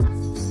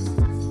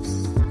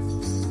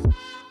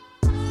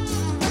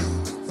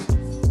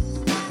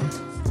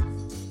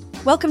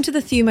Welcome to the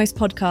Thumos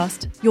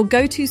Podcast, your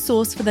go-to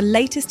source for the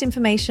latest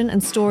information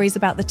and stories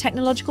about the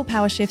technological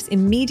power shifts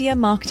in media,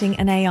 marketing,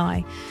 and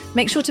AI.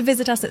 Make sure to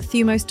visit us at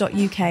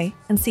thumos.uk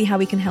and see how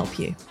we can help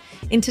you.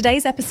 In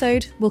today's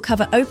episode, we'll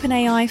cover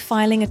OpenAI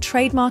filing a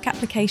trademark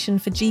application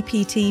for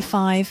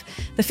GPT-5,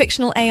 the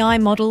fictional AI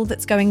model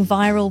that's going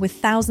viral with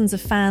thousands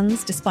of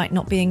fans despite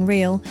not being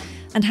real,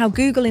 and how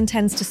Google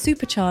intends to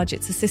supercharge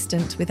its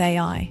assistant with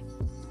AI.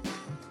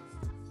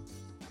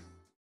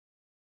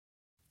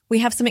 We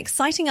have some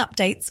exciting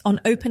updates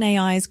on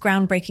OpenAI's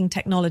groundbreaking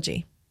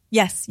technology.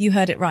 Yes, you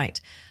heard it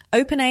right.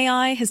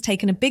 OpenAI has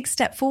taken a big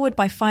step forward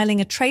by filing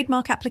a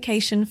trademark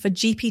application for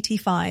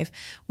GPT-5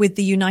 with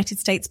the United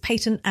States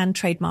Patent and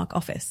Trademark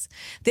Office.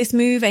 This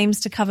move aims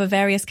to cover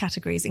various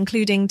categories,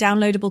 including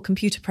downloadable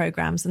computer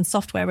programs and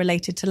software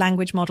related to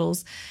language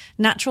models,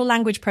 natural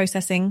language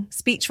processing,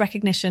 speech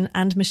recognition,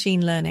 and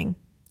machine learning.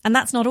 And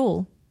that's not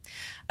all.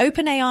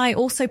 OpenAI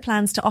also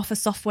plans to offer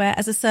software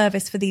as a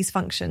service for these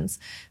functions.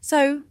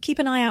 So keep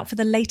an eye out for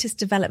the latest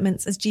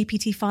developments as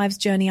GPT-5's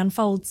journey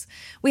unfolds.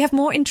 We have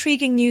more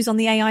intriguing news on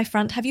the AI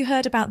front. Have you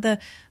heard about the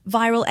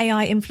viral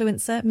AI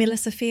influencer, Mila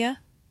Sophia?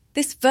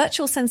 This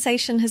virtual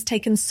sensation has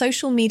taken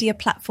social media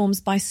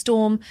platforms by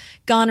storm,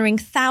 garnering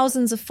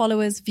thousands of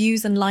followers,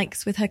 views, and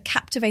likes with her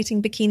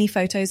captivating bikini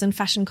photos and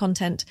fashion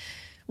content.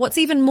 What's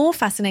even more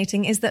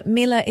fascinating is that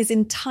Mila is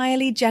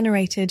entirely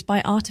generated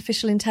by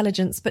artificial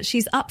intelligence, but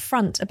she's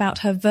upfront about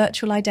her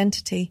virtual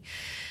identity.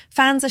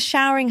 Fans are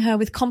showering her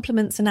with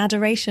compliments and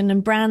adoration,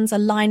 and brands are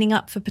lining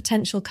up for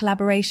potential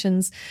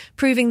collaborations,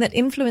 proving that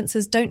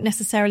influencers don't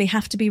necessarily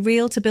have to be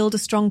real to build a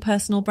strong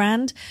personal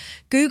brand.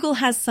 Google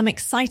has some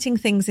exciting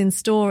things in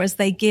store as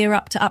they gear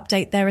up to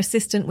update their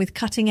assistant with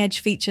cutting-edge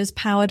features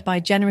powered by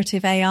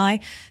generative AI,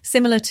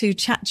 similar to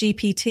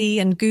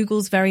ChatGPT and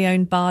Google's very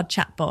own Bard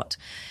chatbot.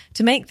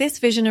 To make this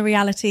vision a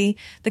reality,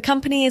 the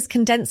company is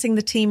condensing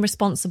the team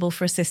responsible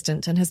for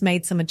Assistant and has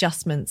made some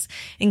adjustments,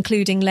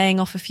 including laying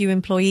off a few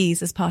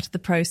employees as part of the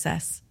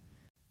process.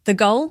 The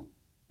goal?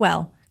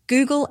 Well,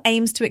 Google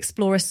aims to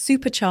explore a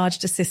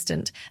supercharged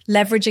assistant,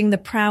 leveraging the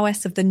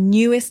prowess of the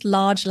newest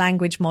large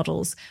language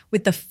models,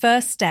 with the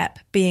first step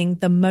being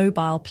the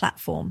mobile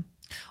platform.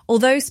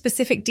 Although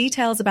specific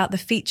details about the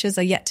features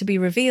are yet to be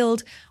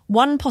revealed,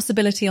 one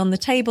possibility on the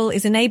table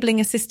is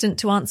enabling Assistant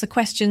to answer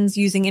questions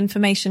using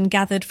information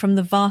gathered from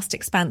the vast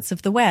expanse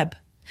of the web.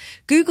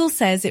 Google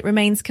says it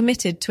remains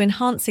committed to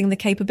enhancing the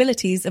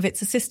capabilities of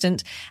its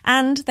Assistant,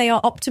 and they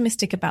are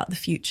optimistic about the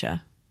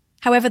future.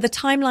 However, the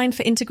timeline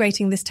for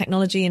integrating this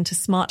technology into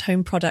smart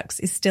home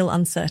products is still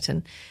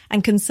uncertain,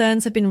 and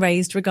concerns have been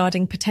raised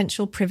regarding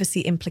potential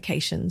privacy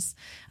implications.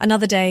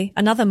 Another day,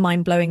 another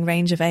mind-blowing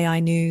range of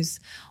AI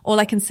news. All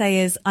I can say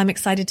is I'm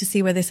excited to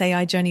see where this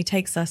AI journey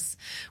takes us.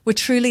 We're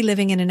truly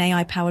living in an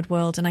AI-powered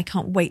world, and I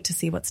can't wait to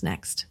see what's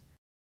next.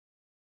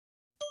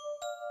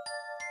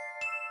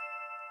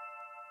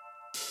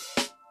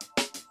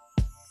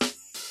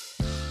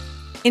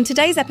 In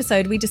today's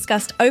episode, we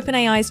discussed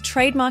OpenAI's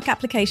trademark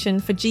application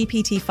for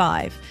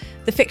GPT-5,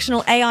 the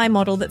fictional AI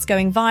model that's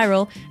going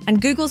viral,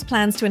 and Google's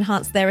plans to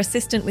enhance their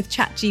assistant with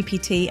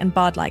ChatGPT and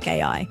Bard-like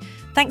AI.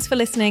 Thanks for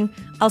listening.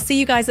 I'll see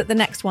you guys at the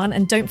next one,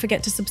 and don't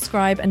forget to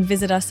subscribe and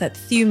visit us at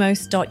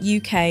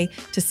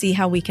thumos.uk to see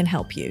how we can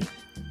help you.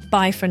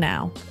 Bye for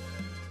now.